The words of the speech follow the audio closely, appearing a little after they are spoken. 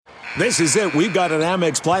This is it. We've got an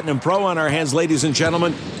Amex Platinum Pro on our hands, ladies and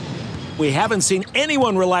gentlemen. We haven't seen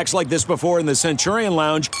anyone relax like this before in the Centurion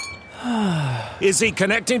Lounge. Is he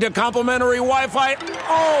connecting to complimentary Wi-Fi?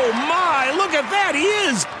 Oh, my. Look at that. He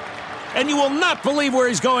is. And you will not believe where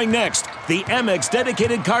he's going next. The Amex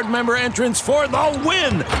dedicated card member entrance for the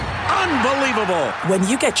win. Unbelievable. When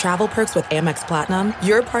you get travel perks with Amex Platinum,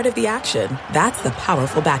 you're part of the action. That's the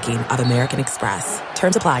powerful backing of American Express.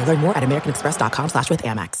 Terms apply. Learn more at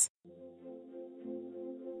americanexpress.com/withAmex.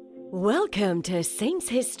 Welcome to Saints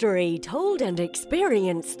History, told and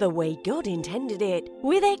experienced the way God intended it,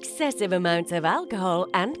 with excessive amounts of alcohol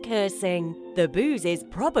and cursing. The booze is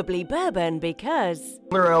probably bourbon because...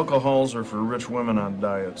 Other alcohols are for rich women on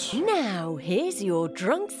diets. Now, here's your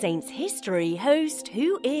Drunk Saints History host,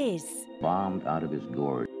 who is... bombed out of his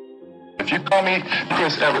gourd. If you call me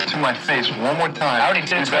Chris Everett to my face one more time... I already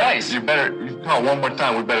did it twice. You call one more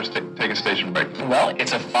time, we better take a station break. Well,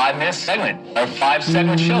 it's a 5-minute segment, or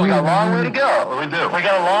 5-segment show. We got a long way to go. We do. We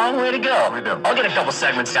got a long way to go. We do. I'll get a couple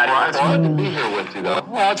segments out Well, of it's here. good to be here with you, though.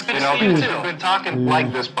 Well, it's good to see you, too. You've been talking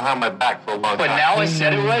like this behind my back for a long time. But now I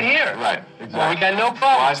said it right here. Right, exactly. Well, we got no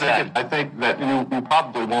problem with that. I think that you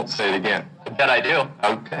probably won't say it again. I bet I do.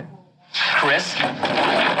 Okay. Chris?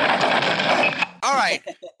 All right,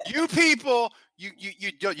 you people,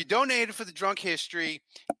 you donated for the Drunk History,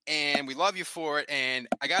 and we love you for it. And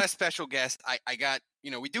I got a special guest. I got,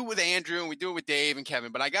 we do it with Andrew and we do it with Dave and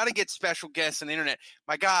Kevin, but I got to get special guests on the internet.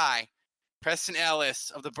 My guy, Preston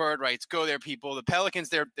Ellis of the Bird Rights. Go there, people. The Pelicans,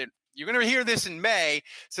 they're you're going to hear this in May,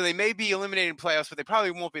 so they may be eliminated in playoffs, but they probably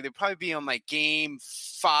won't be. They'll probably be on like game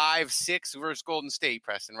 5, 6 versus Golden State,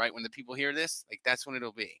 Preston, right? When the people hear this, like that's when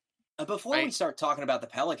it'll be. Before we start talking about the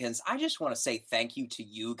Pelicans, I just want to say thank you to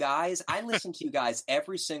you guys. I listen to you guys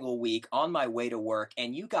every single week on my way to work,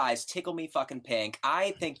 and you guys tickle me fucking pink.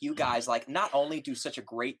 I think you guys not only do such a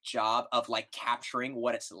great job of capturing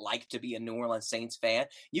what it's like to be a New Orleans Saints fan,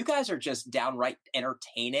 you guys are just downright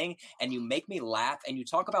entertaining, and you make me laugh, and you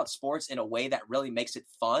talk about sports in a way that really makes it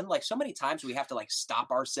fun. So many times we have to stop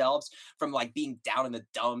ourselves from being down in the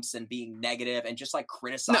dumps and being negative and just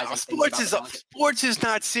criticizing. No, sports is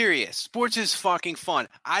not serious. Sports is fucking fun.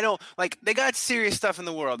 I don't they got serious stuff in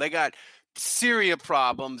the world. They got Syria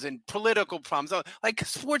problems and political problems.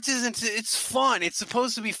 Sports it's fun. It's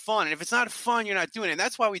supposed to be fun. And if it's not fun, you're not doing it. And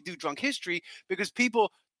that's why we do Drunk History, because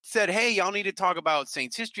people said, hey, y'all need to talk about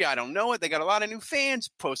Saints history. I don't know it. They got a lot of new fans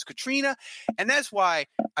post Katrina. And that's why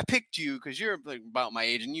I picked you, because you're about my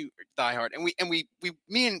age and you die hard. And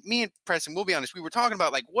me and Preston, we'll be honest, we were talking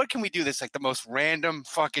about what can we do this the most random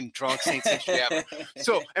fucking drunk Saints history ever.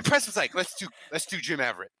 So, and Preston's like, let's do Jim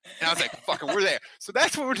Everett. And I was like, fucking, we're there. So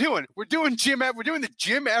that's what we're doing. We're doing We're doing the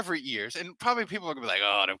Jim Everett years. And probably people are gonna be like,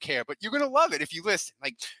 oh, I don't care. But you're gonna love it if you listen.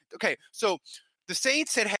 Okay, so the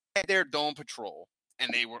Saints had their dome patrol.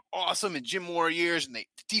 And they were awesome in Jim Mora years, and the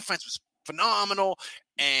defense was phenomenal.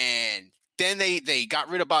 And then they got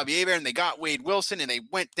rid of Bobby Hebert, and they got Wade Wilson, and they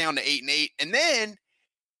went down to 8-8. And then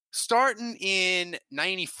starting in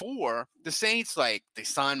 94, the Saints, they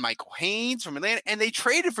signed Michael Haynes from Atlanta, and they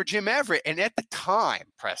traded for Jim Everett. And at the time,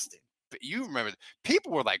 Preston, but you remember,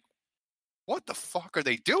 people were like, what the fuck are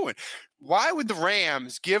they doing? Why would the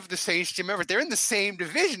Rams give the Saints Jim Everett? They're in the same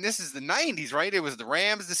division. This is the 90s, right? It was the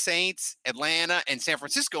Rams, the Saints, Atlanta, and San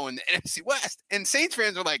Francisco in the NFC West. And Saints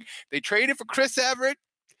fans were like, they traded for Chris Everett.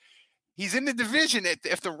 He's in the division.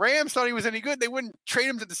 If the Rams thought he was any good, they wouldn't trade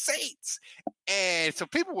him to the Saints. And so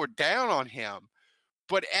people were down on him.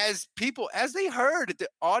 But as they heard the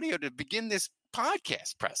audio to begin this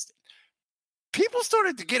podcast, Preston, people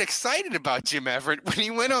started to get excited about Jim Everett when he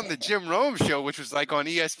went on the Jim Rome show, which was on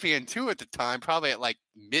ESPN2 at the time, probably at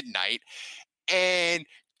midnight. And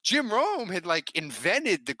Jim Rome had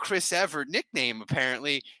invented the Chris Everett nickname,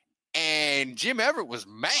 apparently. And Jim Everett was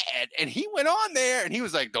mad, and he went on there and he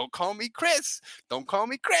was like, don't call me Chris. Don't call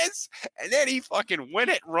me Chris. And then he fucking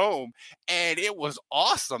went at Rome, and it was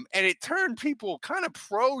awesome. And it turned people kind of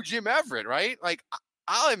pro Jim Everett, right?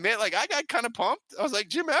 I'll admit, I got kind of pumped. I was like,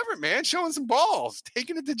 Jim Everett, man, showing some balls,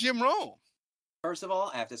 taking it to Jim Rome. First of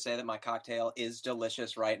all, I have to say that my cocktail is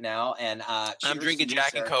delicious right now. And I'm drinking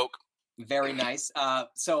Jack and Coke. Very nice.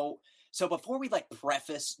 So before we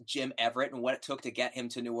preface Jim Everett and what it took to get him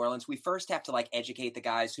to New Orleans, we first have to educate the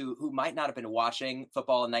guys who might not have been watching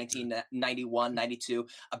football in 1991, 92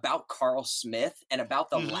 about Carl Smith and about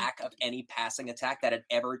the lack of any passing attack that had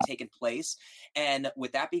ever taken place. And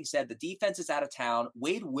with that being said, the defense is out of town.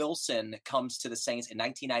 Wade Wilson comes to the Saints in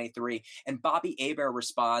 1993, and Bobby Hebert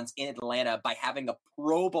responds in Atlanta by having a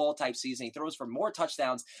Pro Bowl type season. He throws for more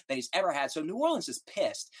touchdowns than he's ever had. So New Orleans is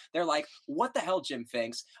pissed. They're like, what the hell, Jim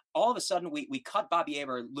thinks? all of a sudden we cut Bobby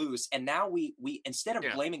Hebert loose, and now we instead of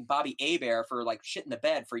blaming Bobby Hebert for like shit in the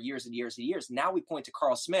bed for years and years and years, now we point to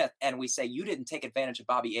Carl Smith and we say you didn't take advantage of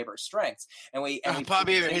Bobby Hebert's strengths. And we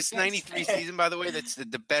Bobby Hebert, his 93 season, by the way, that's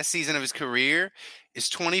the best season of his career, is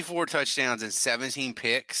 24 touchdowns and 17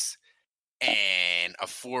 picks and a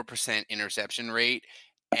 4% interception rate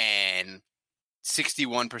and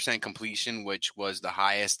 61% completion, which was the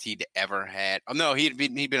highest he'd ever had. Oh no, he'd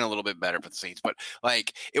been a little bit better for the Saints, but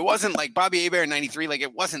like it wasn't like Bobby Hebert in 93. Like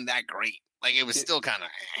it wasn't that great. Like it was still kind of.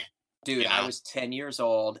 Dude, I was 10 years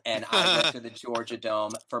old, and I went to the Georgia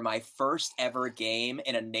Dome for my first ever game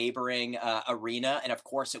in a neighboring arena. And, of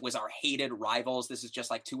course, it was our hated rivals. This is just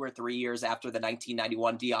like 2 or 3 years after the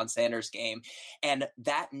 1991 Deion Sanders game. And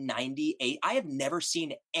that 98, I have never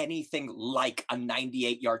seen anything like a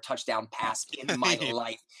 98-yard touchdown pass in my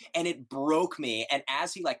life. And it broke me. And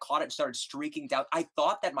as he, like, caught it and started streaking down, I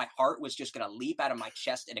thought that my heart was just going to leap out of my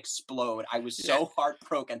chest and explode. I was so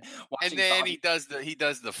heartbroken watching. And then he does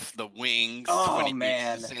the wings. Oh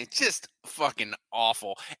man, it's just fucking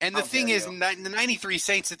awful. And the thing is, the 93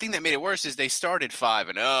 Saints, the thing that made it worse is they started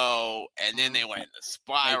 5-0 and then they went in the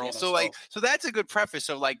spiral. So that's a good preface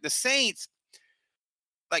of like the Saints,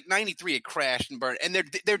 like 93 had crashed and burned, and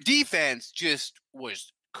their defense just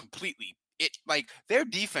was completely like their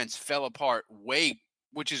defense fell apart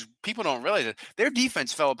which is people don't realize it. Their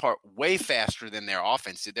defense fell apart way faster than their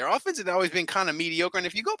offense did. Their offense had always been kind of mediocre. And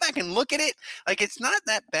if you go back and look at it, like it's not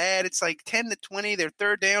that bad. It's like 10-20. Their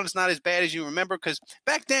third down is not as bad as you remember. Because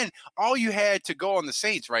back then, all you had to go on the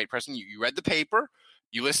Saints, right, Preston? You read the paper,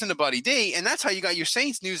 you listened to Buddy D, and that's how you got your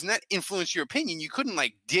Saints news, and that influenced your opinion. You couldn't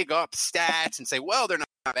like dig up stats and say, well, they're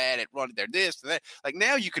not bad at running, they're this and that. Like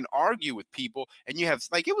now you can argue with people, and you have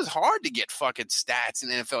like it was hard to get fucking stats in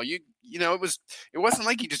the NFL. You know it wasn't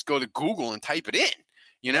like you just go to Google and type it in.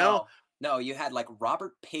 You know. No, you had like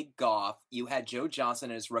Robert Pig Goff. You had Joe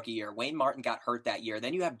Johnson in his rookie year. Wayne Martin got hurt that year.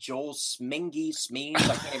 Then you have Joel Smeens.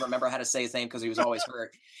 I can't even remember how to say his name because he was always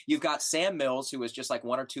hurt. You've got Sam Mills, who was just like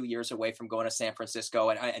 1 or 2 years away from going to San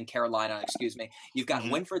Francisco and Carolina, excuse me. You've got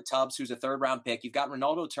Winfred Tubbs, who's a 3rd-round pick. You've got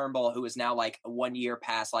Ronaldo Turnbull, who is now like 1 year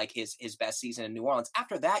past like his best season in New Orleans.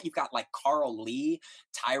 After that, you've got like Carl Lee,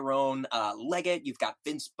 Tyrone Leggett. You've got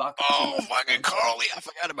Vince Buck. Oh, fucking Carl Lee. I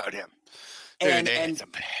forgot about him. And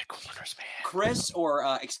some bad corners, man. Chris,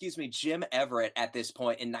 Jim Everett at this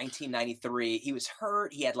point in 1993, he was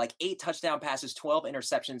hurt. He had like 8 touchdown passes, 12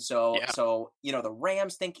 interceptions. So the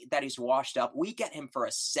Rams think that he's washed up. We get him for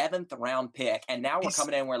a 7th-round pick, and now we're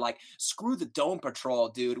coming in. We're like, screw the Dome Patrol,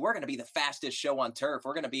 dude. We're going to be the fastest show on turf.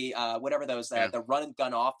 We're going to be whatever those the run and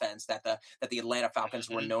gun offense that the Atlanta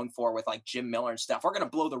Falcons were known for with like Jim Miller and stuff. We're going to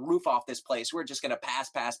blow the roof off this place. We're just going to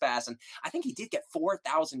pass, and I think he did get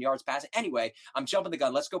 4,000 yards passing. Anyway. I'm jumping the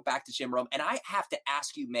gun. Let's go back to Jim Rome. And I have to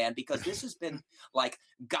ask you, man, because this has been like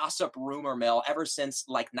gossip rumor mill ever since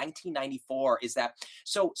like 1994 is that.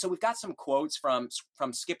 So we've got some quotes from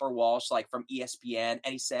Skipper Walsh, like from ESPN.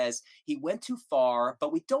 And he says he went too far,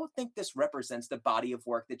 but we don't think this represents the body of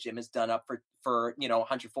work that Jim has done up for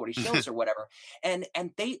 140 shows or whatever. And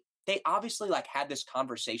they obviously like had this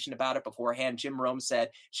conversation about it beforehand. Jim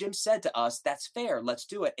said to us, that's fair. Let's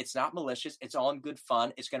do it. It's not malicious. It's all in good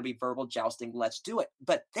fun. It's going to be verbal jousting. Let's do it.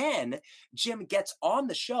 But then Jim gets on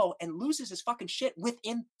the show and loses his fucking shit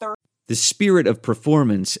within 30. The spirit of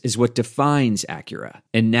performance is what defines Acura.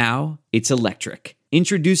 And now it's electric.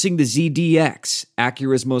 Introducing the ZDX,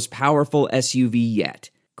 Acura's most powerful SUV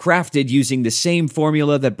yet. Crafted using the same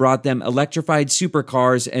formula that brought them electrified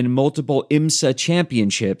supercars and multiple IMSA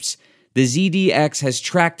championships, the ZDX has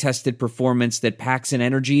track-tested performance that packs an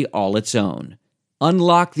energy all its own.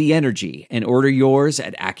 Unlock the energy and order yours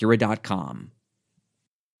at Acura.com.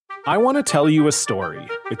 I want to tell you a story.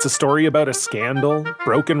 It's a story about a scandal,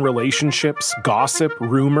 broken relationships, gossip,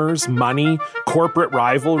 rumors, money, corporate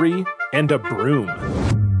rivalry, and a broom.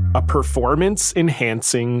 A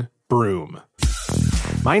performance-enhancing broom.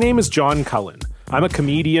 My name is John Cullen. I'm a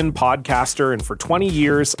comedian, podcaster, and for 20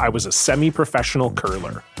 years, I was a semi-professional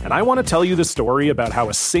curler. And I want to tell you the story about how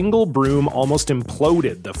a single broom almost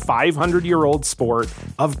imploded the 500-year-old sport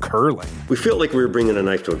of curling. We felt like we were bringing a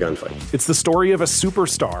knife to a gunfight. It's the story of a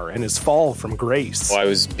superstar and his fall from grace. Well, I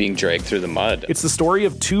was being dragged through the mud. It's the story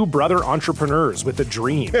of 2 brother entrepreneurs with a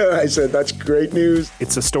dream. I said, that's great news.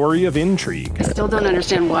 It's a story of intrigue. I still don't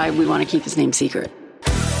understand why we want to keep his name secret.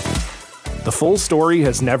 The full story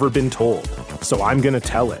has never been told, so I'm going to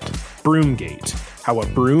tell it. Broomgate, how a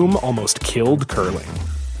broom almost killed curling.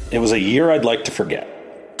 It was a year I'd like to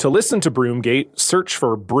forget. To listen to Broomgate, search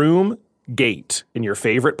for Broomgate in your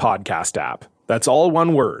favorite podcast app. That's all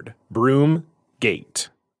one word, Broomgate.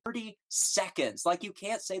 30 seconds. Like, you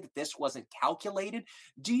can't say that this wasn't calculated.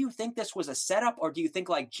 Do you think this was a setup, or do you think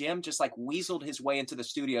like Jim just like weaseled his way into the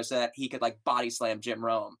studio so that he could like body slam Jim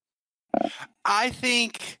Rome? I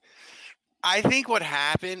think what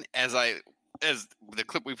happened, as the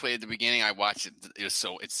clip we played at the beginning, I watched it.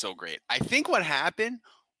 It's so great. I think what happened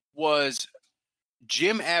was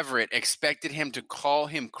Jim Everett expected him to call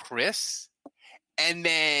him Chris and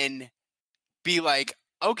then be like,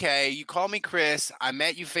 okay, you call me Chris. I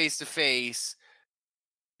met you face to face.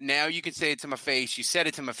 Now you can say it to my face. You said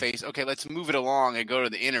it to my face. Okay, let's move it along and go to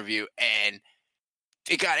the interview. And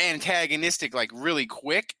it got antagonistic like really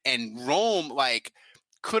quick. And Rome like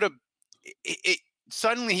could have it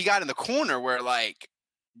suddenly he got in the corner where like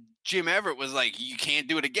Jim Everett was like, you can't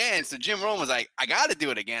do it again. So Jim Rome was like, I got to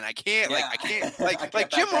do it again. I can't, I can't,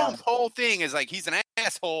 like Jim Rome's whole thing is like, he's an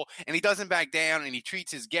asshole and he doesn't back down and he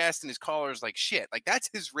treats his guests and his callers like shit. Like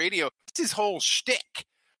that's his radio, it's his whole shtick.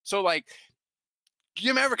 So like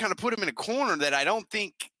Jim Everett kind of put him in a corner that I don't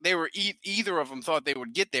think they were either of them thought they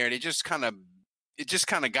would get there. And it just kind of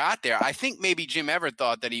got there. I think maybe Jim Everett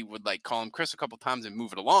thought that he would like call him Chris a couple times and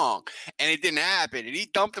move it along, and it didn't happen. And he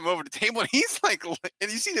dumped him over the table, and he's like, and you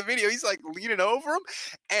see the video, he's like leaning over him,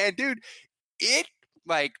 and dude, it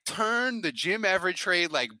like turned the Jim Everett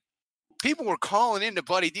trade. Like people were calling into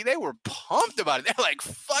Buddy D. They were pumped about it. They're like,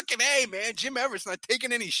 fucking hey, man, Jim Everett's not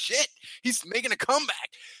taking any shit. He's making a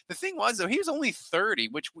comeback. The thing was, though, he was only 30,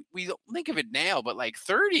 which we don't think of it now, but like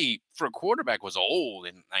 30 for a quarterback was old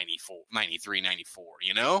in 94, 93, 94,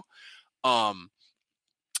 you know?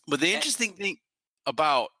 But the interesting thing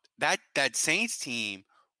about that Saints team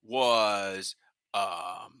was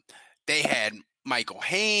they had Michael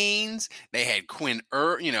Haynes, they had Quinn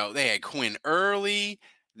Early,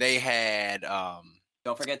 they had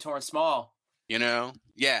don't forget Torrance Small. You know,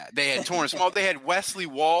 yeah, they had Torrance Small. They had Wesley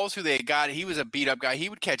Walls, who they got. He was a beat up guy. He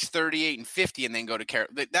would catch 38 and 50 and then go to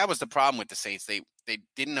Carolina. That was the problem with the Saints. They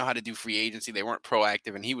didn't know how to do free agency. They weren't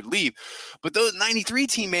proactive, and he would leave. But those 93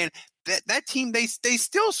 team, man, that team, they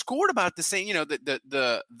still scored about the same. You know,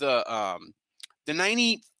 the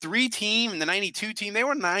 93 team and the 92 team, they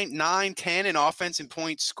were 9-10 in offense and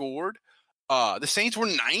points scored. The Saints were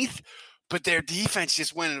 9th. But their defense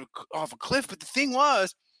just went off a cliff. But the thing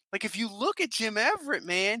was, like, if you look at Jim Everett,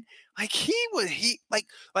 man, like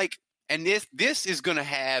and this is going to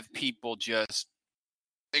have people just,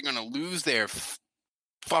 they're going to lose their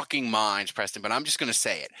fucking minds, Preston. But I'm just going to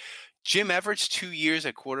say it. Jim Everett's 2 years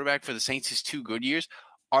at quarterback for the Saints, his 2 good years,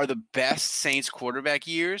 are the best Saints quarterback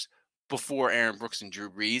years before Aaron Brooks and Drew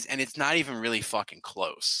Brees. And it's not even really fucking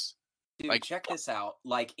close. Dude, like, check this out.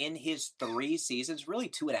 Like in his 3 seasons, really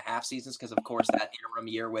 2.5 seasons, because of course that interim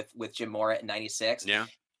year with Jim Mora in 96. Yeah.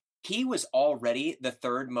 He was already the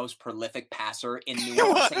 3rd most prolific passer in New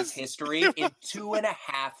Orleans Saints history in 2.5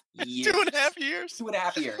 years. 2.5 years?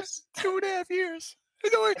 2.5 years. 2.5 years.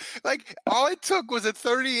 Like, all it took was a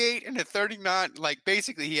 38 and a 39. Like,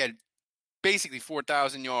 basically, he had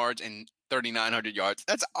 4,000 yards and 3,900 yards.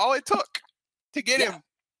 That's all it took to get him.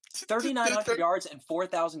 3,900 yards and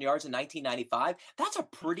 4,000 yards in 1995. That's a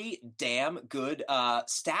pretty damn good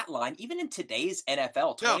stat line, even in today's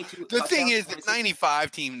NFL. The thing is, the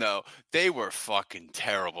 95 team, though, they were fucking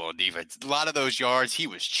terrible on defense. A lot of those yards he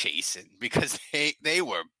was chasing because they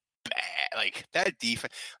were bad. Like, that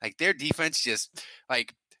defense, like, their defense just,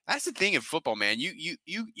 like, that's the thing in football, man. You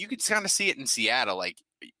could kind of see it in Seattle. Like,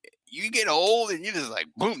 you get old and you just like,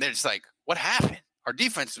 boom, they're just like, what happened? Our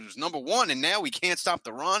defense was number 1, and now we can't stop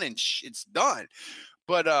the run, and it's done.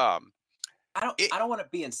 But I don't want to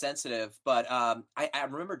be insensitive, but I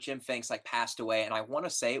remember Jim Finks like passed away, and I want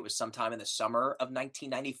to say it was sometime in the summer of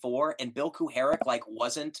 1994, and Bill Kuharich like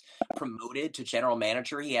wasn't promoted to general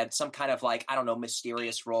manager. He had some kind of like, I don't know,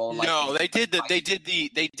 mysterious role. Like, no, they did the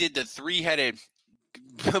 3-headed.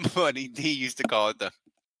 Buddy D used to call it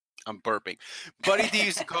I'm burping. Buddy D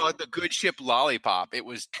used to call it the good ship lollipop. It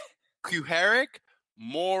was Kuharich,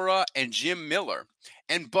 Mora, and Jim Miller.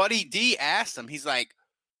 And Buddy D asked him, he's like,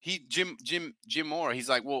 Jim Mora, he's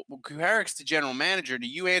like, well, Kuharich's the general manager. Do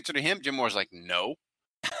you answer to him? Jim Mora's like, no.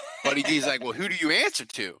 Buddy D's like, well, who do you answer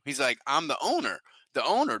to? He's like, I'm the owner. The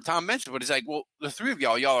owner, Tom mentioned, but he's like, well, the 3 of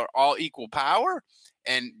y'all are all equal power.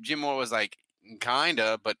 And Jim Mora was like,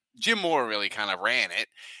 kinda, but Jim Mora really kind of ran it.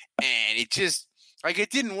 And it just, like, it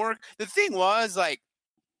didn't work. The thing was, like,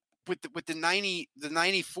 with the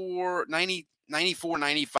 94,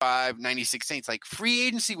 95, 96 Saints, like, free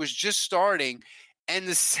agency was just starting, and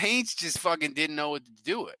the Saints just fucking didn't know what to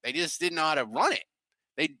do it. They just didn't know how to run it.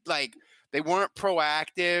 They, like, they weren't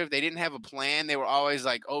proactive. They didn't have a plan. They were always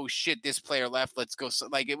like, oh shit, this player left. Let's go. So,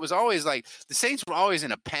 like, it was always like the Saints were always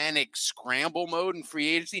in a panic scramble mode in free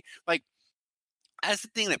agency. Like, that's the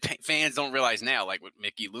thing that fans don't realize now, like with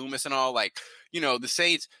Mickey Loomis and all, like, the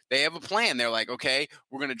Saints, they have a plan. They're like, okay,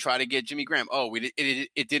 we're going to try to get Jimmy Graham. Oh,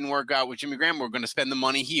 it didn't work out with Jimmy Graham. We're going to spend the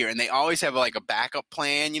money here. And they always have like a backup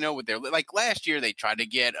plan, with their, like last year, they tried to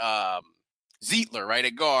get Zietler, right,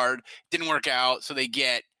 at guard. Didn't work out. So they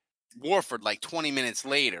get Warford like 20 minutes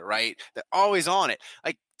later, right? They're always on it.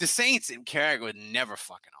 Like the Saints and Carragher were never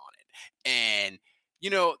fucking on it. And,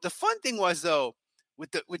 the fun thing was, though,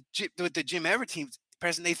 with the Jim Everett team,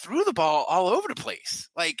 President, they threw the ball all over the place.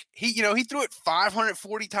 Like he threw it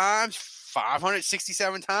 540 times,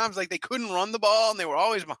 567 times. Like they couldn't run the ball and they were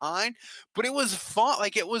always behind. But it was fun.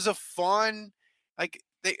 Like it was a fun. Like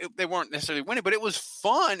they weren't necessarily winning, but it was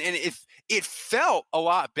fun, and it felt a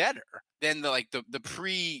lot better than with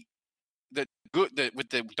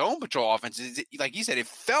the Dome Patrol offense. Like you said, it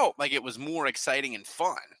felt like it was more exciting and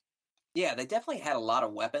fun. Yeah, they definitely had a lot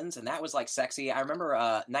of weapons, and that was like sexy. I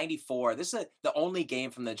remember 94. This is the only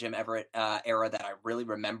game from the Jim Everett era that I really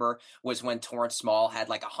remember was when Torrance Small had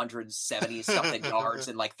like 170 something yards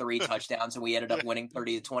and like 3 touchdowns, and we ended up winning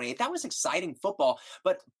 30-28. That was exciting football,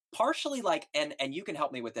 but partially like, and you can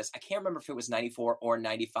help me with this. I can't remember if it was 94 or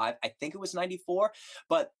 95. I think it was 94,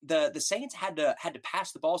 but the Saints had to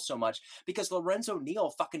pass the ball so much because Lorenzo Neal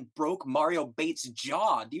fucking broke Mario Bates'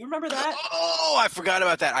 jaw. Do you remember that? Oh, I forgot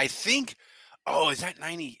about that. I think. Oh, is that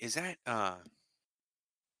 90? Is that?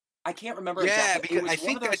 I can't remember. Yeah, exactly. because I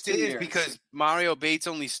think that is because Mario Bates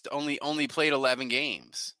only played 11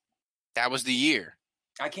 games. That was the year.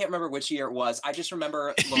 I can't remember which year it was. I just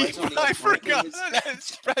remember Lorenzo Neal. I forgot.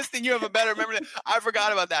 Preston, you have a better memory. I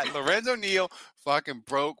forgot about that. Lorenzo Neal fucking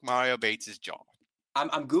broke Mario Bates' jaw. I'm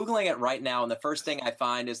Googling it right now, and the first thing I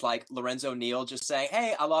find is like Lorenzo Neal just saying,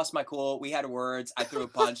 hey, I lost my cool. We had words. I threw a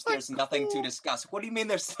punch. There's nothing to discuss. What do you mean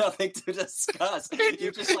there's nothing to discuss?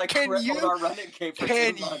 You just like crippled our running game for 2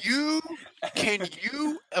 months. Can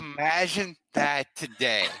you imagine that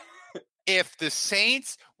today? If the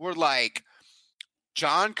Saints were like,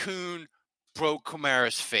 John Kuhn broke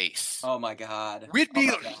Kamara's face. Oh my God. We'd be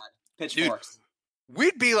pitchforks. Dude,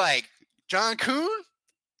 we'd be like, John Kuhn,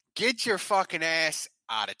 get your fucking ass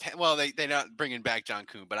out of town. Well, they're not bringing back John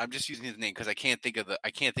Kuhn, but I'm just using his name because I can't think of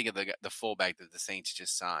the fullback that the Saints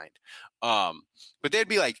just signed. But they'd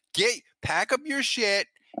be like, pack up your shit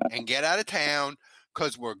and get out of town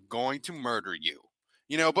because we're going to murder you.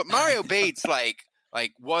 But Mario Bates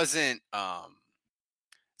wasn't.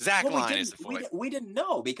 Zach Line is the fullback. We didn't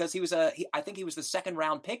know because he was I think he was the 2nd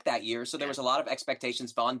round pick that year. So there was a lot of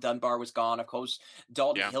expectations. Von Dunbar was gone. Of course,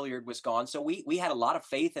 Dalton Hilliard was gone. So we had a lot of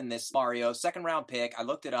faith in this Mario 2nd round pick. I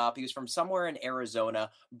looked it up. He was from somewhere in Arizona,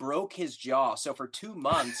 broke his jaw. So for 2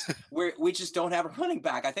 months, we just don't have a running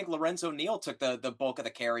back. I think Lorenzo Neal took the bulk of the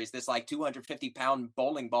carries. This like 250-pound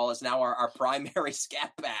bowling ball is now our primary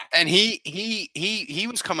scat back. And he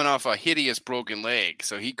was coming off a hideous broken leg,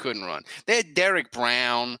 so he couldn't run. They had Derek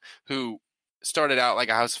Brown, who started out like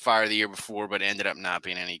a house of fire the year before, but ended up not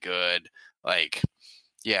being any good. Like,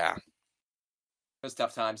 yeah. It was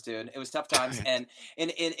tough times, dude. It was tough times. And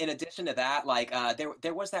in addition to that, like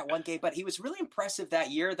there was that one game, but he was really impressive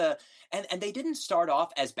that year. And they didn't start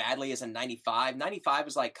off as badly as in 95. 95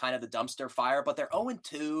 was like kind of the dumpster fire, but they're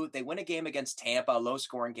 0-2. They win a game against Tampa, a low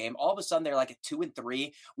scoring game. All of a sudden they're like at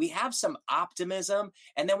 2-3. We have some optimism,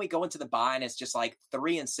 and then we go into the bye and it's just like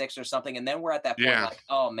 3-6 or something. And then we're at that point like,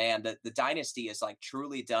 oh man, the dynasty is like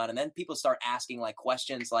truly done. And then people start asking like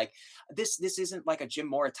questions like this isn't like a Jim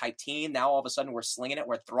Mora type team. Now all of a sudden we're slinging it.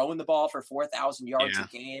 We're throwing the ball for 4,000 yards a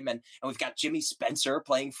game, and we've got Jimmy Spencer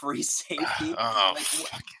playing free safety.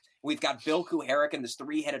 We've got Bill Kuharich and this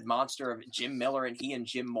 3-headed monster of Jim Miller and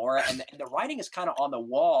Jim Mora, and the writing is kind of on the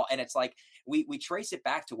wall. And it's like we trace it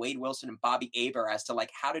back to Wade Wilson and Bobby Aber as to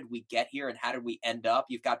like how did we get here and how did we end up.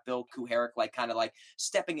 You've got Bill Kuharich like kind of like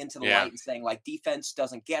stepping into the light and saying like defense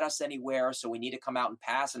doesn't get us anywhere, so we need to come out and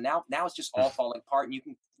pass. And now it's just all falling apart. And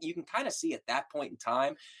you can kind of see at that point in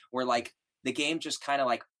time where like the game just kind of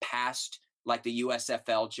like passed like the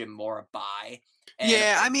USFL Jim Mora by.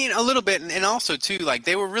 Yeah, I mean, a little bit. And also, too, like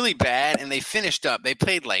they were really bad and they finished up. They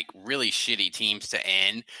played like really shitty teams to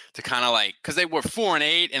end to kind of like, because they were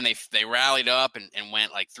 4-8 and they rallied up and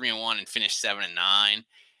went like 3-1 and finished 7-9.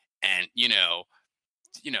 And,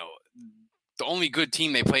 the only good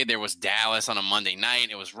team they played there was Dallas on a Monday night.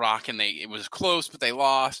 It was rocking. It was close, but they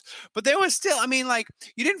lost. But there was still, I mean, like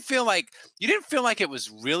you didn't feel like it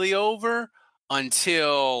was really over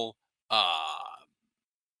until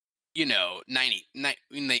 90.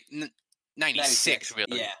 96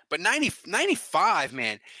 really. Yeah. But 95,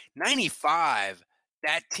 man. 95,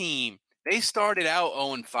 that team, they started out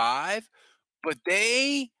 0-5, but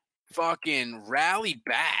they fucking rallied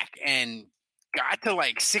back and got to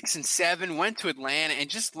like 6-7, went to Atlanta and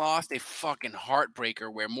just lost a fucking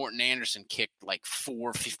heartbreaker where Morton Anderson kicked like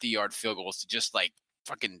 4 50-yard field goals to just like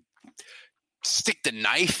fucking stick the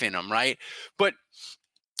knife in them, right? But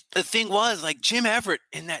the thing was, like, Jim Everett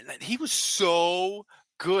in that he was so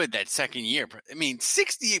good that second year. I mean,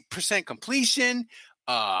 68% completion,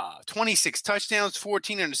 26 touchdowns,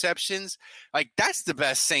 14 interceptions. Like, that's the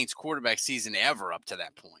best Saints quarterback season ever up to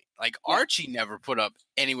that point. Like, Archie never put up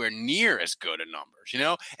anywhere near as good a numbers, you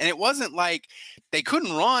know? And it wasn't like they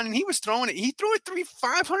couldn't run, and he was throwing it. He threw it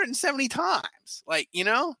 570 times. Like, you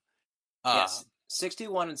know? Yes.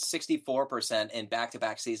 61 and 64% in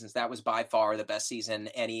back-to-back seasons. That was by far the best season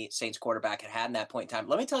any Saints quarterback had in that point in time.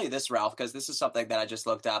 Let me tell you this, Ralph, because this is something that I just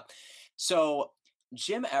looked up. So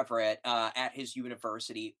Jim Everett at his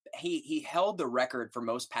university, he held the record for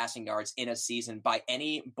most passing yards in a season by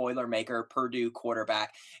any Boilermaker Purdue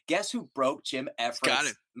quarterback. Guess who broke Jim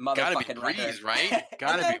Everett's motherfucking record? Right?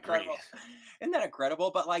 Gotta be Breeze. Isn't that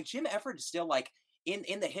incredible? But like Jim Everett is still like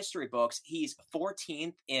in the history books, he's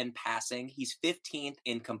 14th in passing. He's 15th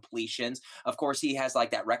in completions. Of course, he has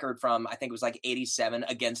like that record from, I think it was like 87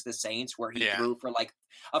 against the Saints where he threw for like,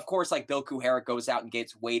 of course, like Bill Kuharic goes out and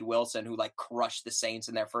gets Wade Wilson, who like crushed the Saints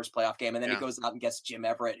in their first playoff game. And then he goes out and gets Jim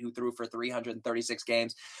Everett, who threw for 336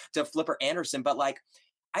 games to Flipper Anderson. But like,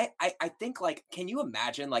 I think like, can you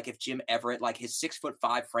imagine like if Jim Everett, like his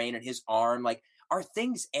 6'5" frame and his arm, like, are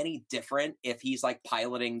things any different if he's like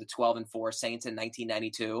piloting the 12-4 Saints in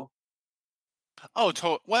 1992? Oh,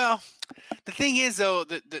 well, the thing is though,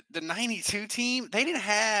 the 92 team, they didn't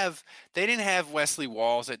have Wesley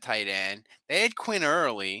Walls at tight end. They had Quinn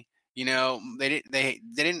Early. You know, they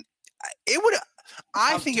didn't. It would.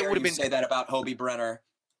 I think it would have been. Say that about Hobie Brenner.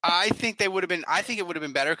 I think they would have been. I think it would have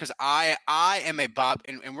been better because I am a Bob,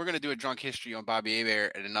 and we're gonna do a drunk history on Bobby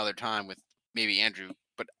Hebert at another time with maybe Andrew.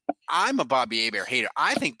 But I'm a Bobby Hebert hater.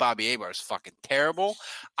 I think Bobby Hebert is fucking terrible.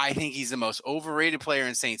 I think he's the most overrated player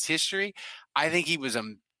in Saints history. I think he was a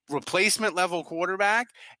replacement level quarterback,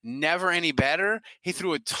 never any better. He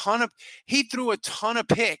threw a ton of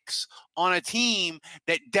picks on a team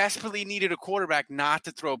that desperately needed a quarterback not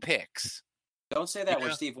to throw picks. Don't say that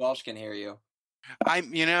where Steve Walsh can hear you. I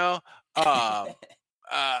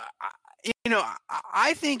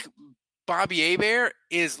think Bobby Hebert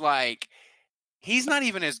is like, he's not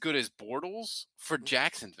even as good as Bortles for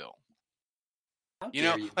Jacksonville. You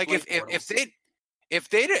know, like if the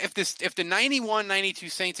 91-92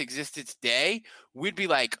 Saints existed today, we'd be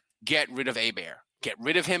like, get rid of Hebert. Get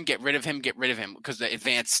rid of him, because the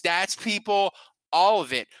advanced stats people, all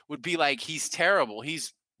of it would be like, he's terrible.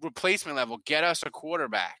 He's replacement level. Get us a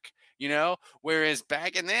quarterback, you know? Whereas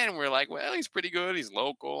back in then we're like, well, he's pretty good. He's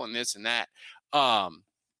local and this and that.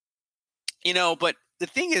 You know, but the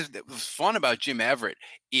thing is that was fun about Jim Everett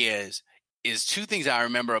is two things I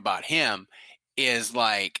remember about him is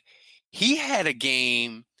like he had a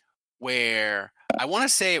game where I want to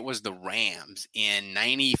say it was the Rams in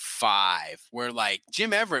 95 where like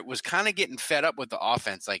Jim Everett was kind of getting fed up with the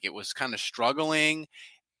offense. Like it was kind of struggling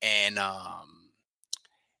and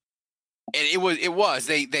it was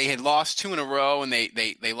they had lost 2 in a row and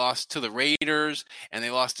they lost to the Raiders and they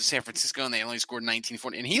lost to San Francisco and they only scored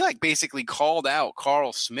 19-40 and he like basically called out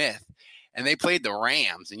Carl Smith and they played the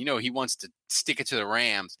Rams and you know he wants to stick it to the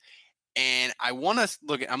Rams and I'm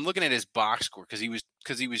looking at his box score because he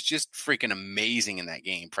was just freaking amazing in that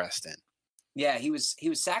game, Preston. Yeah, he was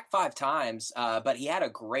sacked 5 times, but he had a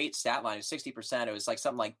great stat line of 60%. It was like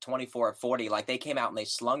something like 24 or 40. Like they came out and they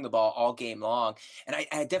slung the ball all game long. And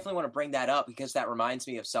I definitely want to bring that up because that reminds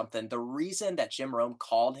me of something. The reason that Jim Rome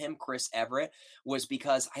called him Chris Everett was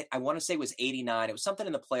because I want to say it was 89. It was something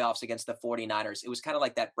in the playoffs against the 49ers. It was kind of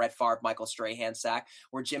like that Brett Favre, Michael Strahan sack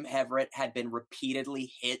where Jim Everett had been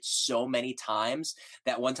repeatedly hit so many times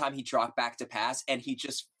that one time he dropped back to pass and he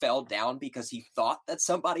just fell down because he thought that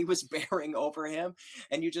somebody was bearing over him.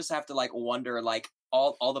 And you just have to like wonder like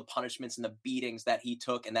all the punishments and the beatings that he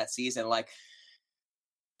took in that season, like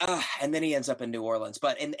and then he ends up in New Orleans.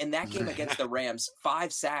 But in that game against the Rams,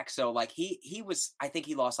 5 sacks. So like he was, I think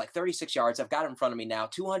he lost like 36 yards. I've got it in front of me now,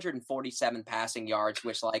 247 passing yards,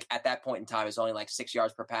 which like at that point in time is only like 6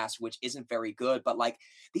 yards per pass, which isn't very good. But like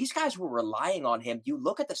these guys were relying on him. You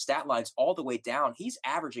look at the stat lines all the way down. He's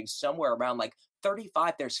averaging somewhere around like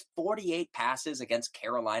 35. There's 48 passes against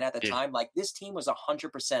Carolina at the time. Like this team was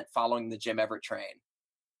 100% following the Jim Everett train.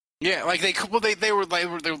 Yeah, like they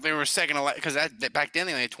were second because back then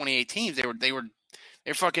they only had 28 teams. They were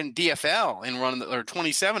They're fucking DFL in running or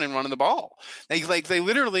 27 in running the ball. They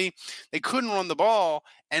literally couldn't run the ball,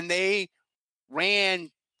 and they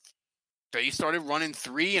started running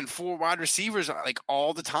 3 and 4 wide receivers like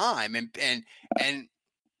all the time, and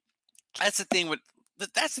that's the thing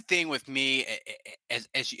with me. As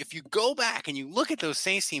if you go back and you look at those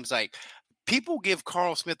Saints teams, like, people give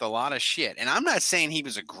Carl Smith a lot of shit, and I'm not saying he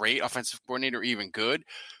was a great offensive coordinator or even good,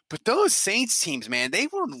 but those Saints teams, man, they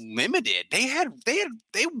were limited. They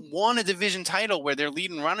won a division title where their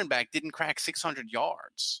leading running back didn't crack 600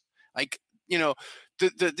 yards. Like,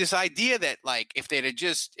 this idea that, like,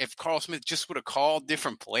 if Carl Smith just would have called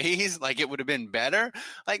different plays, like, it would have been better.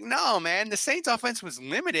 Like, no, man, the Saints offense was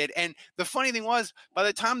limited. And the funny thing was, by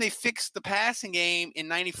the time they fixed the passing game in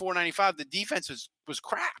 94, 95, the defense was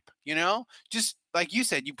crap, just like you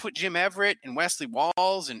said. You put Jim Everett and Wesley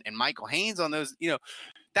Walls and Michael Haynes on those,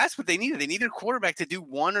 that's what they needed. They needed a quarterback to do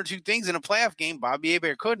one or two things in a playoff game. Bobby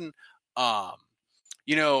Hebert couldn't, but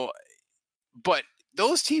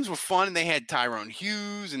those teams were fun, and they had Tyrone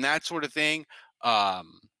Hughes and that sort of thing. But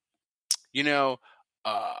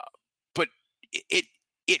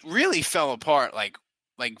it really fell apart. Like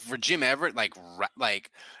for Jim Everett, like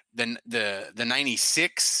the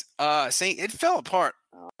 96 Saint, it fell apart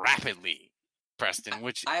rapidly, Preston,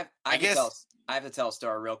 which I guess. I have to tell a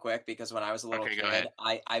story real quick, because when I was a little kid,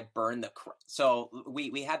 I burned so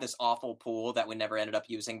we had this awful pool that we never ended up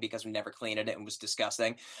using because we never cleaned it. It was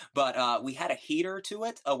disgusting. But we had a heater to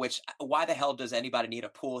it, which, why the hell does anybody need a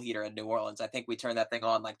pool heater in New Orleans? I think we turned that thing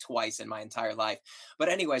on like twice in my entire life. But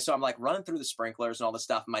anyway, so I'm like running through the sprinklers and all this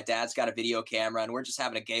stuff. And my dad's got a video camera, and we're just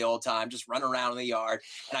having a gay old time, just running around in the yard.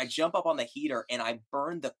 And I jump up on the heater, and I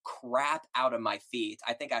burn the crap out of my feet.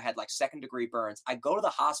 I think I had like 2nd-degree burns. I go to the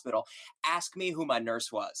hospital. Ask me who my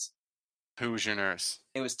nurse was. Who was your nurse?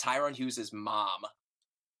 It was Tyrone Hughes' mom.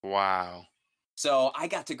 Wow. So I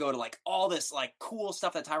got to go to like all this like cool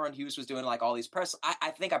stuff that Tyrone Hughes was doing, like all these press.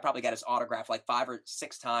 I think I probably got his autograph like 5 or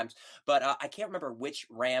 6 times, but I can't remember which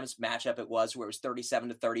Rams matchup it was where it was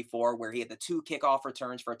 37-34, where he had the 2 kickoff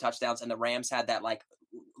returns for touchdowns, and the Rams had that like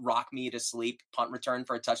rock me to sleep punt return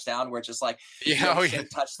for a touchdown where it's just like,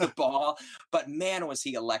 touch the ball. But man, was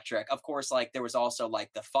he electric. Of course, like there was also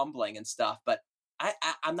like the fumbling and stuff, but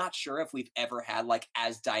I'm not sure if we've ever had like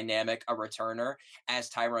as dynamic a returner as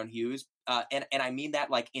Tyrone Hughes. And I mean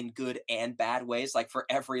that like in good and bad ways. Like for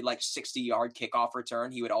every like 60-yard kickoff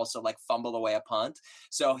return, he would also like fumble away a punt.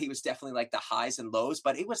 So he was definitely like the highs and lows,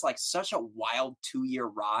 but it was like such a wild 2-year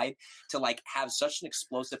ride to like have such an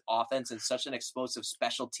explosive offense and such an explosive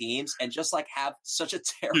special teams and just like have such a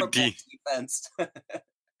terrible defense.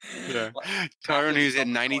 Yeah. Tyrone Hughes had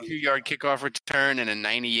 92-yard kickoff return and a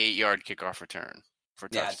 98-yard kickoff return for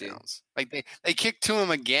touchdowns. Like they kicked to him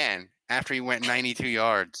again after he went 92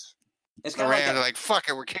 yards. It's the Rams are like, fuck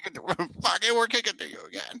it, we're kicking to you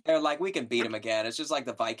again. They're like, we can beat him again. It's just like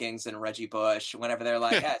the Vikings and Reggie Bush. Whenever they're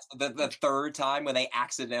like, it's the third time when they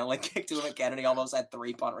accidentally kicked to him again, and he almost had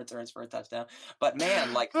 3 punt returns for a touchdown. But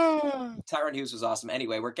man, like Tyrone Hughes was awesome.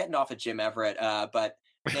 Anyway, we're getting off of Jim Everett, but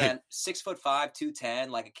man, 6'5", 210,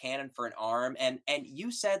 like a cannon for an arm. And you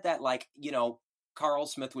said that, like, Carl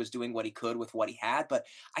Smith was doing what he could with what he had, but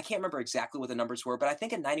I can't remember exactly what the numbers were. But I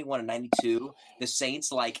think in 91 and 92, the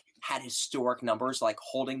Saints like had historic numbers, like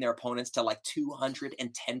holding their opponents to like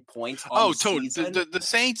 210 points. The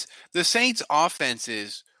Saints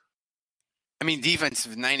offenses. I mean, defense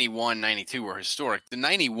of 91, 92 were historic. The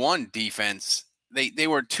 91 defense, they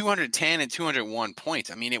were 210 and 201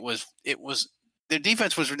 points. I mean, it was their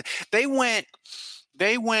defense was. They went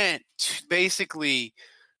basically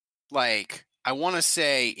like. I want to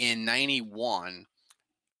say in 91,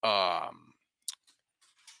 the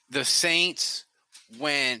Saints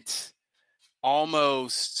went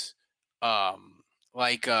almost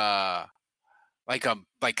like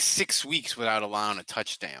 6 weeks without allowing a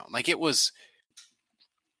touchdown. Like it was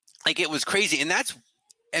crazy, and that's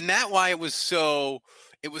why it was so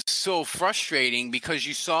frustrating, because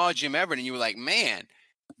you saw Jim Everett and you were like, man,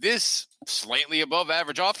 this slightly above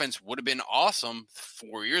average offense would have been awesome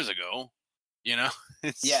 4 years ago.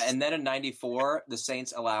 Yeah, and then in 94, the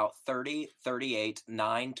Saints allow 30, 38,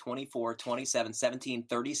 9, 24, 27, 17,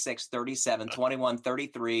 36, 37, 21,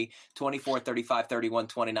 33, 24, 35, 31,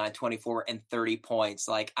 29, 24, and 30 points.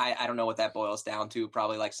 Like, I don't know what that boils down to,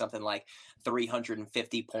 probably like something like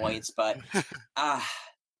 350 points. But,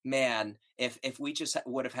 man, if we just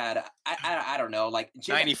would have had, I don't know, like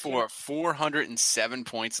 94, 407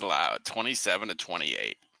 points allowed,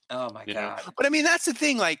 27-28. Oh my God. But I mean, that's the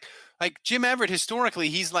thing. Like Jim Everett, historically,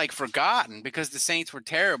 he's like forgotten because the Saints were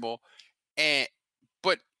terrible.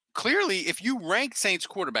 But clearly, if you rank Saints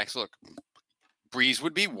quarterbacks, look, Breeze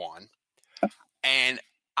would be 1. And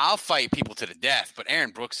I'll fight people to the death, but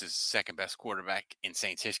Aaron Brooks is the second best quarterback in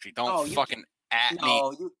Saints history. Don't fucking at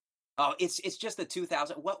me. Oh, it's just the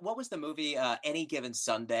 2000. What was the movie? Any Given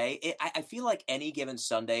Sunday. I feel like Any Given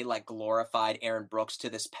Sunday like glorified Aaron Brooks to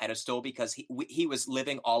this pedestal because he was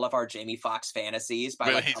living all of our Jamie Foxx fantasies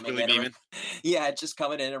by like coming in. Just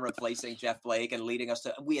coming in and replacing Jeff Blake and leading us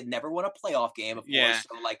to. We had never won a playoff game, of course.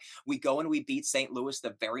 So like we go and we beat St. Louis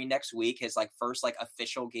the very next week. His like first like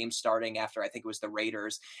official game starting after I think it was the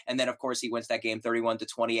Raiders, and then of course he wins that game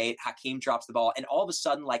 31-28. Hakeem drops the ball, and all of a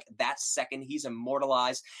sudden like that second he's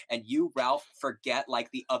immortalized. And you, Ralph, forget like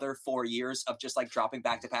the other 4 years of just like dropping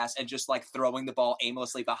back to pass and just like throwing the ball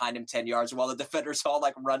aimlessly behind him 10 yards while the defenders all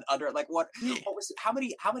like run under it. Like what was how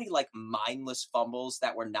many like mindless fumbles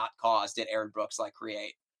that were not caused did Aaron Brooks like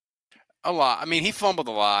create? A lot. I mean, he fumbled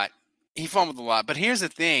a lot. But here's the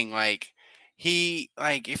thing, like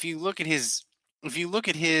if you look at his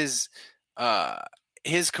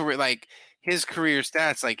career, like his career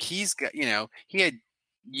stats, like he's got, he had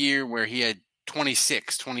year where he had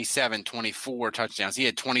 26, 27, 24 touchdowns. He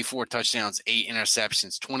had 24 touchdowns, 8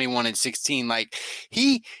 interceptions, 21 and 16. Like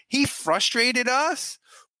he frustrated us,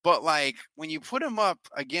 but like when you put him up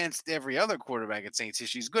against every other quarterback at Saints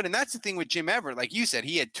history, he's good. And that's the thing with Jim Everett. Like you said,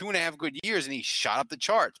 he had 2.5 good years and he shot up the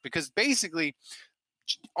charts because basically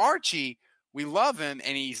Archie, we love him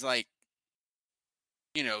and he's like,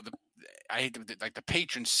 I hate the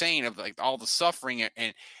patron saint of like all the suffering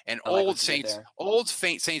and old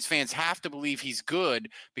Saints fans have to believe he's good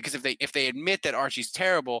because if they admit that Archie's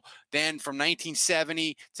terrible, then from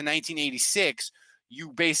 1970 to 1986,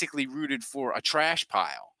 you basically rooted for a trash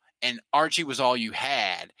pile and Archie was all you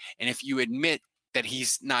had. And if you admit that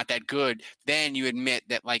he's not that good, then you admit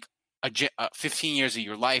that like 15 years of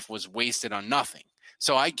your life was wasted on nothing.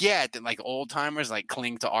 So I get that like old timers like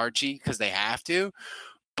cling to Archie because they have to.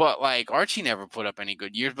 But, like, Archie never put up any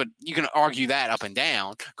good years, but you can argue that up and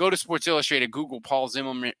down. Go to Sports Illustrated, Google Paul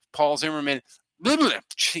Zimmerman. Blah, blah, blah.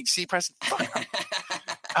 See, Preston?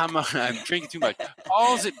 I'm drinking too much.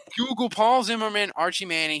 Google Paul Zimmerman, Archie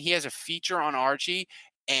Manning. He has a feature on Archie,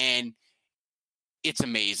 and it's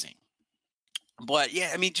amazing. But, yeah,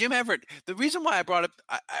 I mean, Jim Everett, the reason why I brought up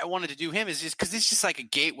I wanted to do him is just because it's just like a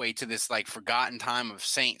gateway to this, like, forgotten time of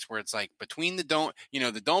Saints where it's like between the Dome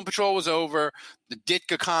Patrol was over, the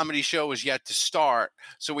Ditka comedy show was yet to start.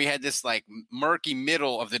 So we had this, like, murky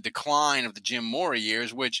middle of the decline of the Jim Mora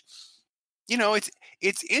years, which,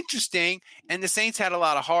 it's interesting. And the Saints had a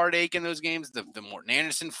lot of heartache in those games. The Morton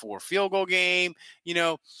Anderson 4 field goal game,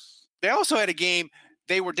 they also had a game,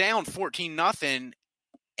 they were down 14-0.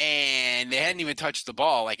 And they hadn't even touched the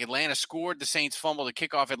ball. Like Atlanta scored, the Saints fumbled the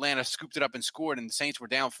kickoff. Atlanta scooped it up and scored, and the Saints were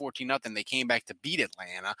down 14-0. They came back to beat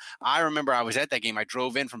Atlanta. I remember I was at that game. I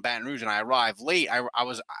drove in from Baton Rouge, and I arrived late. I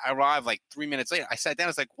arrived like 3 minutes later. I sat down. I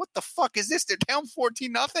was like, "What the fuck is this? They're down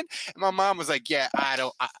 14-0." And my mom was like, "Yeah, I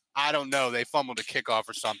don't know. They fumbled a kickoff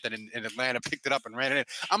or something, and Atlanta picked it up and ran it in."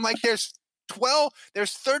 I'm like, There's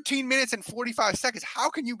 13 minutes and 45 seconds. How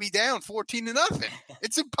can you be down 14-0?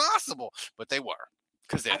 It's impossible. But they were.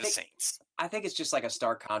 Because they're the Saints. I think it's just like a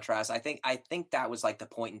stark contrast. I think that was like the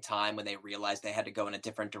point in time when they realized they had to go in a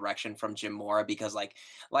different direction from Jim Mora because like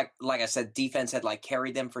I said, defense had like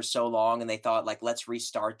carried them for so long and they thought like, let's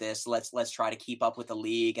restart this. Let's try to keep up with the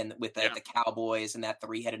league and with the Cowboys and that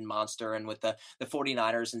three-headed monster and with the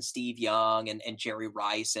 49ers and Steve Young and Jerry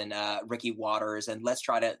Rice and Ricky Waters. And let's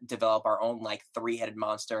try to develop our own like three-headed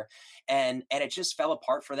monster. And it just fell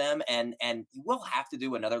apart for them. And we'll have to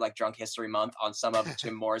do another like Drunk History Month on some of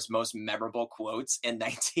Jim Mora's most memorable quotes in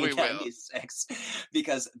 1996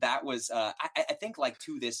 because that was I think like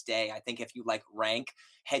to this day I think if you like rank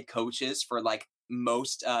head coaches for like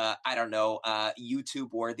most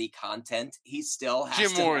YouTube worthy content, he still has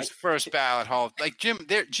Jim Mora's first ballot Hall. Like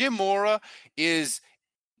Jim Mora is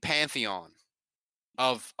pantheon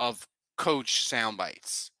of coach sound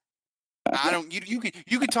bites. You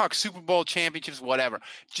could talk Super Bowl championships, whatever.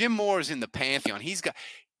 Jim Mora is in the pantheon. He's got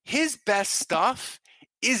his best stuff.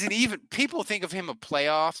 Isn't even people think of him a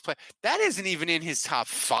playoffs play that isn't even in his top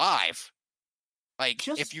 5. Like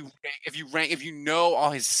if you know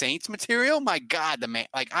all his Saints material, my God, the man.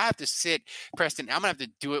 Like I have to sit, Preston. I'm gonna have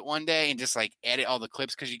to do it one day and just like edit all the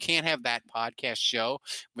clips because you can't have that podcast show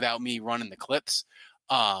without me running the clips.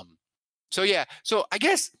 So yeah. So I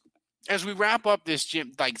guess as we wrap up this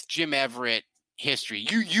Jim Everett history,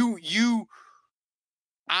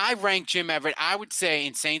 I rank Jim Everett. I would say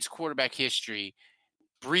in Saints quarterback history.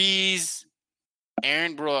 Breeze,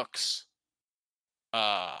 Aaron Brooks,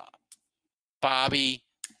 Bobby,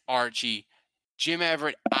 Archie, Jim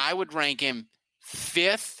Everett, I would rank him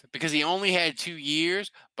fifth because he only had 2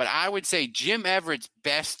 years, but I would say Jim Everett's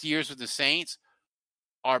best years with the Saints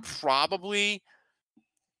are probably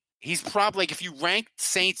like if you rank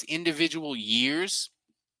Saints individual years,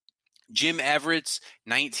 Jim Everett's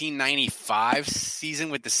 1995 season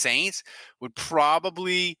with the Saints would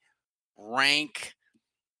probably rank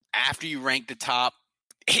after you rank the top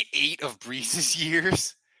 8 of Brees's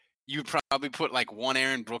years. You would probably put like one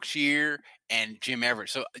Aaron Brooks year and Jim Everett.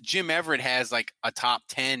 So Jim Everett has like a top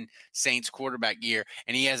 10 Saints quarterback year,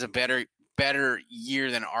 and he has a better year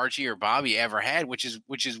than Archie or Bobby ever had, which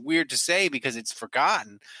is weird to say because it's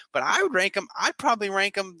forgotten. But I would rank him. I'd probably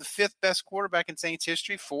rank him the 5th best quarterback in Saints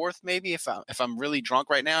history, 4th maybe if I'm really drunk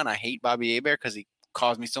right now and I hate Bobby Hebert because he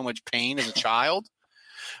caused me so much pain as a child.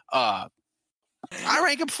 I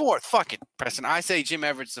rank him 4th. Fuck it, Preston. I say Jim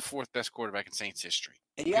Everett's the 4th best quarterback in Saints history.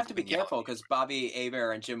 And you have to be careful because Bobby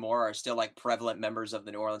Hebert and Jim Mora are still like prevalent members of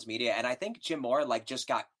the New Orleans media. And I think Jim Mora like just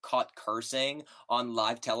got caught cursing on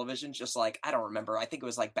live television. Just like, I don't remember. I think it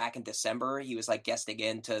was like back in December. He was like guesting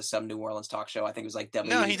into some New Orleans talk show. I think it was like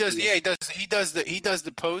No, he does. Yeah, he does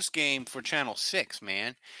the post game for Channel 6, man.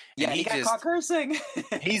 And yeah, he got caught cursing.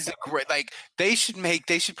 He's a great, like they should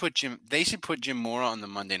put Jim Mora on the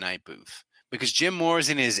Monday Night Booth. Because Jim Moore's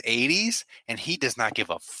in his 80s and he does not give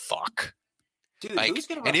a fuck. Dude, who's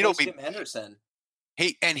going to replace Jim Henderson?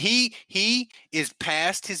 He is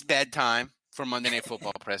past his bedtime for Monday Night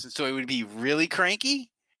Football, President. So it would be really cranky.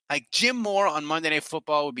 Like Jim Moore on Monday Night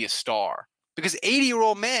Football would be a star. Because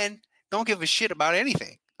 80-year-old men don't give a shit about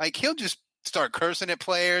anything. Like he'll just start cursing at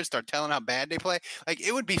players, start telling how bad they play. Like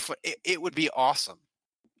it would be awesome.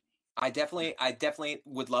 I definitely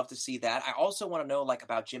would love to see that. I also want to know like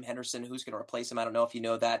about Jim Henderson, who's going to replace him. I don't know if you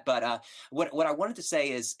know that, but what I wanted to say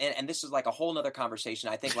is, and this is like a whole nother conversation.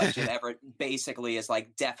 I think like Jim Everett basically is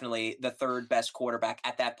like definitely the 3rd best quarterback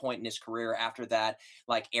at that point in his career. After that,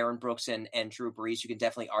 like Aaron Brooks and Drew Brees, you can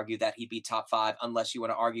definitely argue that he'd be top 5 unless you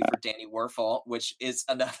want to argue for Danny Werfel, which is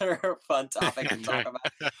another fun topic to talk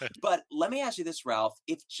about. But let me ask you this, Ralph.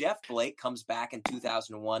 If Jeff Blake comes back in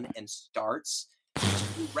 2001 and starts,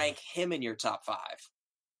 you rank him in your top 5?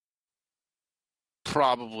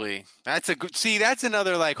 Probably. That's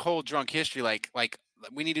another like whole drunk history. Like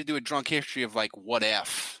we need to do a drunk history of like what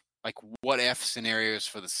if scenarios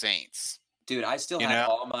for the Saints. Dude, I still have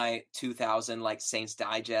all my 2000 like Saints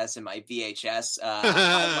Digest and my VHS, all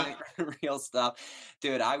my real stuff.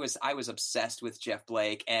 Dude, I was obsessed with Jeff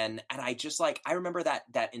Blake, and I just like I remember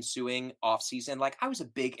that ensuing offseason. Like I was a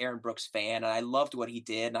big Aaron Brooks fan, and I loved what he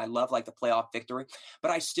did, and I loved like the playoff victory.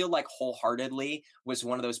 But I still like wholeheartedly was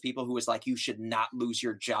one of those people who was like, you should not lose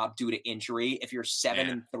your job due to injury. If you're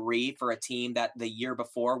 7-3 for a team that the year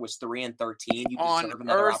before was 3-13, you deserve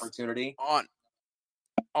another opportunity.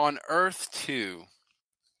 On Earth 2,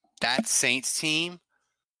 that Saints team,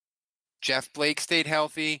 Jeff Blake stayed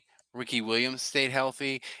healthy, Ricky Williams stayed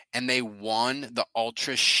healthy, and they won the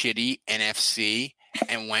ultra shitty NFC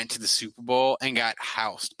and went to the Super Bowl and got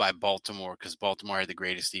housed by Baltimore because Baltimore had the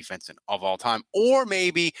greatest defense of all time. Or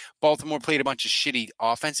maybe Baltimore played a bunch of shitty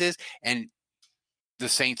offenses and the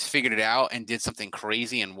Saints figured it out and did something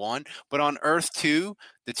crazy and won. But on Earth 2,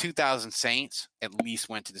 the 2000 Saints at least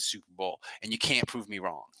went to the Super Bowl, and you can't prove me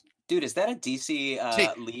wrong. Dude, is that a DC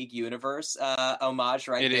League Universe homage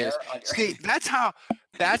right there? It is. See, that's how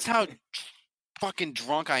fucking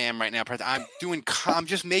drunk I am right now. I'm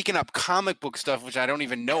just making up comic book stuff, which I don't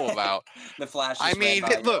even know about. The Flash. I mean,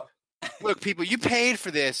 look, people, you paid for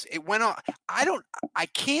this. It went on. I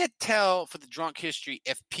can't tell for the drunk history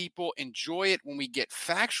if people enjoy it when we get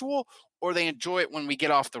factual or they enjoy it when we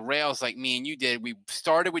get off the rails like me and you did. We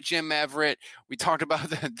started with Jim Everett. We talked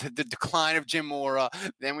about the decline of Jim Mora.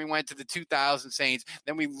 Then we went to the 2000 Saints.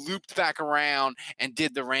 Then we looped back around and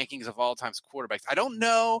did the rankings of all-time quarterbacks. I don't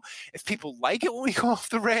know if people like it when we go off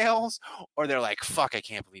the rails or they're like, fuck, I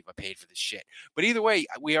can't believe I paid for this shit. But either way,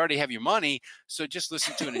 we already have your money, so just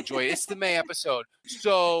listen to it and enjoy it. It's the May episode.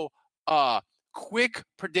 So quick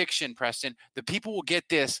prediction, Preston. The people will get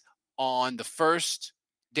this on the first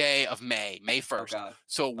day of May 1st. Oh,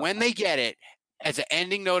 so when they get it, as an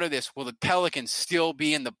ending note of this, will the Pelicans still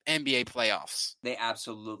be in the NBA playoffs? They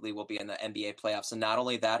absolutely will be in the NBA playoffs. And not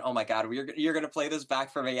only that, oh my God, you're going to play this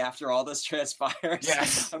back for me after all this transpires.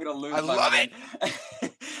 Yes. I'm going to lose I my love mind.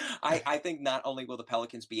 it. I think not only will the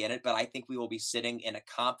Pelicans be in it, but I think we will be sitting in a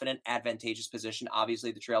confident, advantageous position.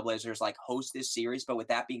 Obviously, the Trailblazers host this series. But with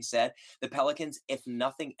that being said, the Pelicans, if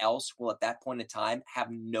nothing else, will at that point in time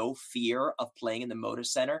have no fear of playing in the Moda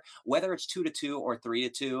Center. Whether it's 2-2 or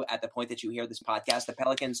 3-2 at the point that you hear this podcast, the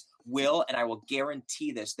Pelicans will, and I will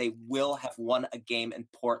guarantee this, they will have won a game in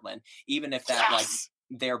Portland. Even if that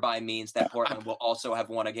thereby means that Portland will also have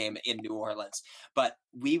won a game in New Orleans. But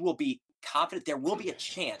we will be confident. There will be a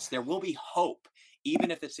chance. There will be hope,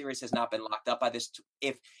 even if the series has not been locked up by this.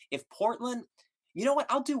 If Portland, you know what?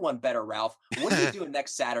 I'll do one better, Ralph. What are you doing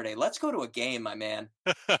next Saturday? Let's go to a game, my man.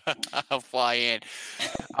 I'll fly in.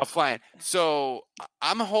 So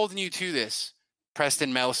I'm holding you to this,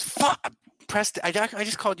 Preston Mellis. Fuck, Preston. I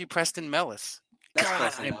just called you Preston Mellis. That's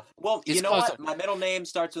close enough. Well, you know what? My middle name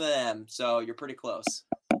starts with an M, so you're pretty close.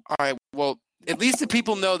 All right. Well, at least the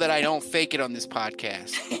people know that I don't fake it on this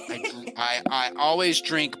podcast. I always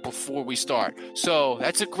drink before we start. So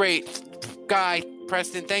that's a great guy.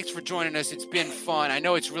 Preston, thanks for joining us. It's been fun. I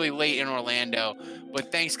know it's really late in Orlando,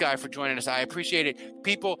 but thanks, Guy, for joining us. I appreciate it.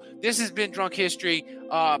 People, this has been Drunk History.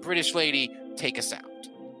 British Lady, take us out.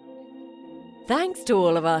 Thanks to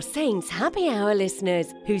all of our Saints Happy Hour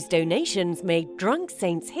listeners whose donations made Drunk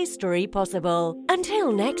Saints History possible.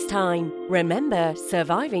 Until next time, remember,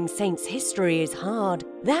 surviving Saints history is hard.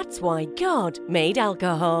 That's why God made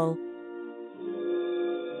alcohol.